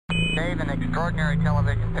Dave, an extraordinary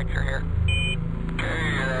television picture here.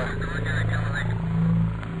 Extraordinary television.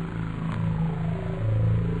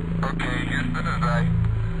 Okay, Houston, as I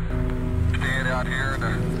stand out here in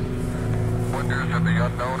the wonders of the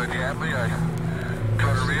unknown in Hadley, I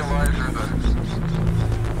try to realize there's a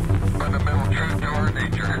fundamental truth to our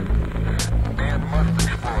nature. Man must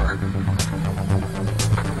explore.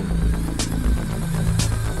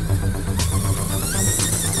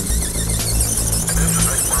 And this is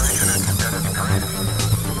exploration at its greatest.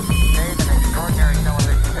 Dave, an extraordinary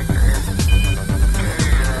television picture here.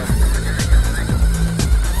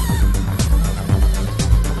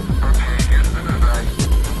 Okay, Houston, as I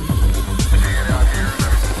stand out here in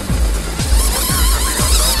the wonders of the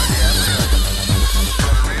unknown in Hadley, I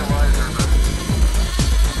try to realize there's a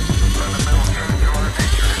fundamental truth to our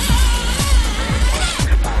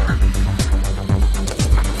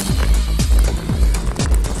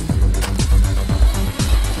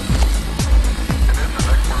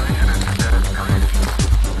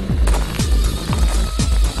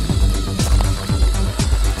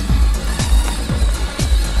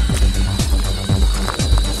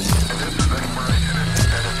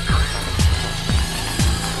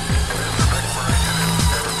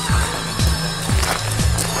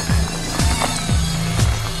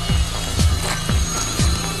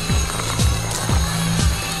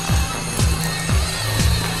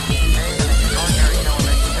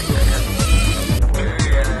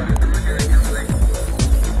Man must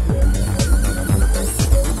explore. And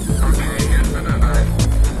this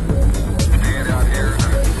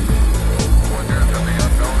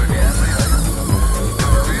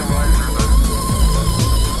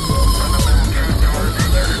is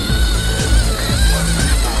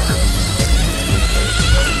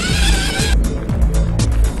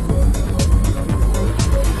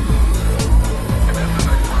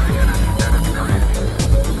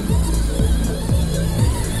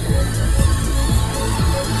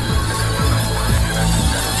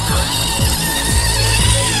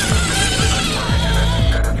exploration at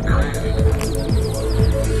its greatest.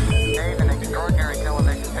 Dave, an extraordinary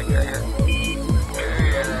television picture here.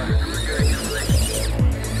 Okay, Houston, as I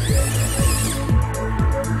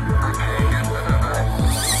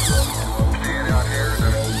stand out here in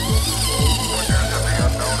the wonders of the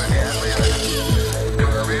unknown in Hadley, I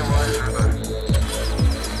come to realize there's a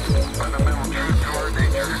fundamental truth to our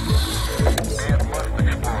nature. Man must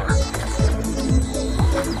explore. And this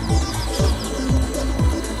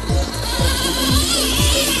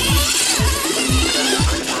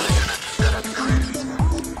is exploration at its greatest.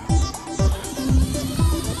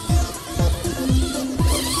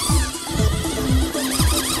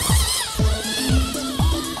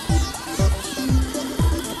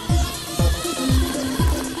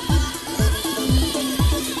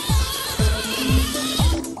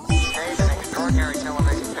 Dave, an extraordinary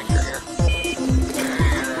television picture here.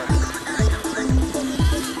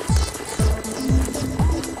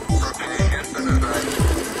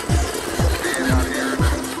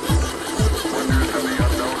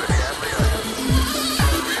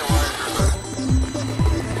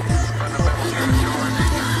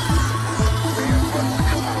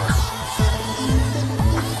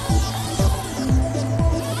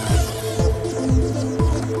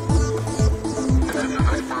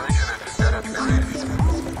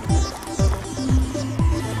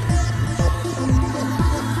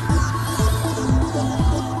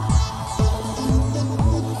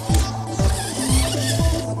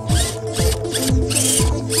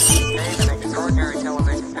 Dave, an extraordinary television picture here. Dave, an extraordinary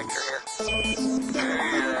television picture here.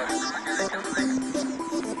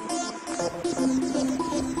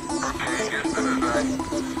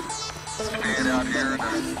 Stand out here in the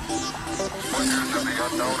wonders of the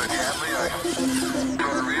unknown in Hadley, I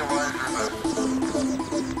try to realize there's a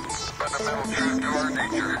fundamental truth to our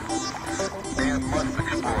nature. Man must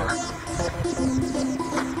explore.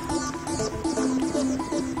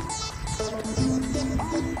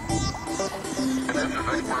 And this is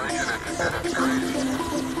exploration at its greatest.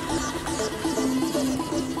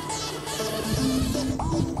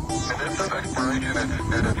 And this is exploration at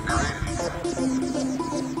its greatest.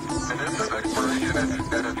 And this is exploration at its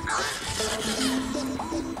greatest.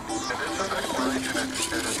 And this is exploration at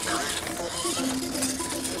its greatest.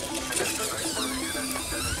 And this is exploration at its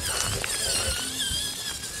greatest.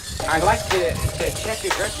 I'd like to check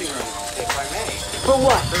your dressing room, if I may. For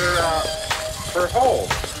what? For holes.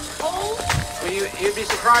 Holes? Well, you'd be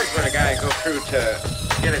surprised what a guy go through to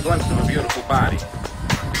get a glimpse of a beautiful body.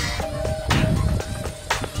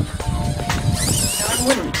 I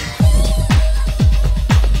wouldn't.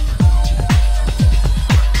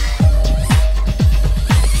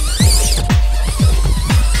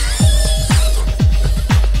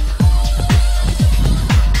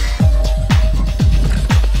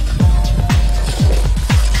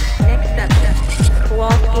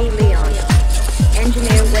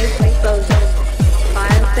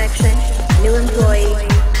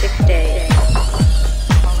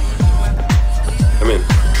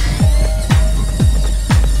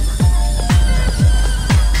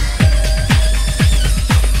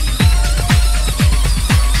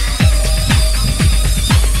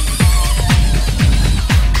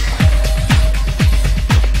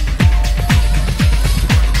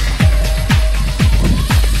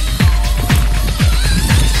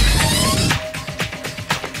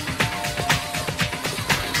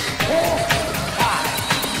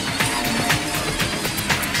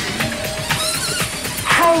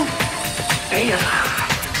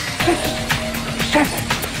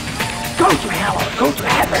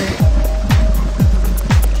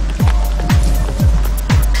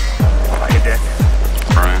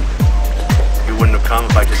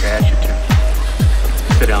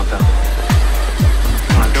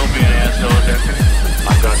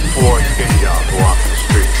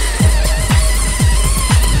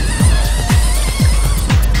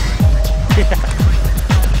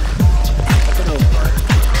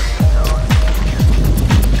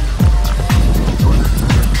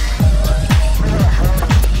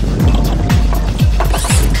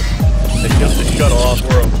 Lost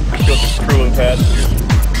World. We killed the crew and passengers.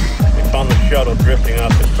 They found the shuttle drifting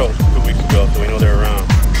off the coast 2 weeks ago, so we know they're around.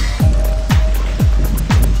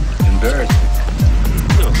 Embarrassing.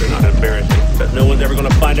 No, they're not embarrassing. But no one's ever going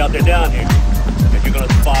to find out they're down here. And you're going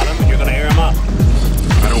to spot them and you're going to air them up.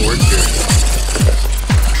 I don't work here.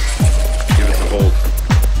 Give us a hold.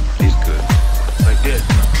 He's good. I did.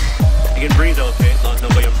 You can breathe okay as long as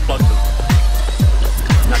nobody unplugs them.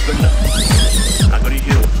 Not good enough. Not good as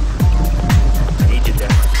you. I need you there.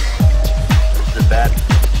 This is bad.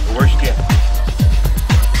 The worst yet.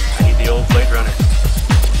 I need the old Blade Runner.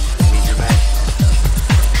 I need your match.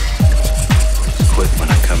 It's quick when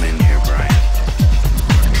I come in here, Brian.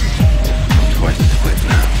 Twice as quick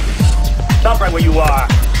now. Stop right where you are.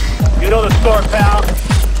 You know the score, pal.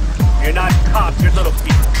 You're not cops, you're little people.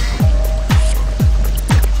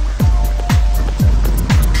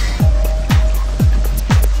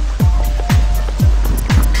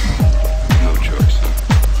 No choice, huh?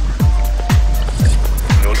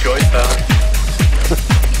 No choice, pal.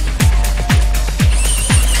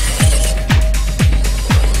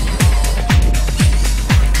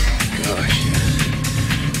 Gosh,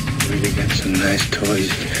 really got some nice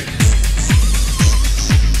toys here.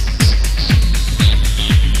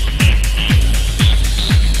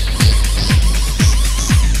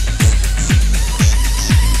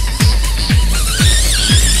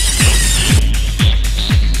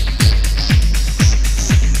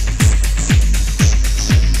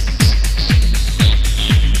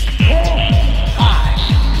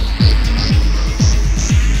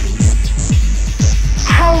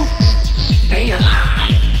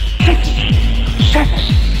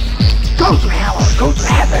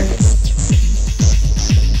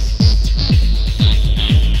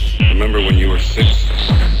 Remember when you were 6?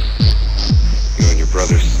 You and your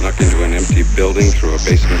brother snuck into an empty building through a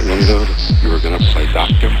basement window. You were gonna play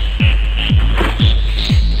doctor.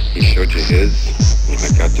 He showed you his. When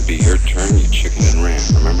it got to be your turn, you chickened and ran.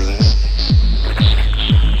 Remember that?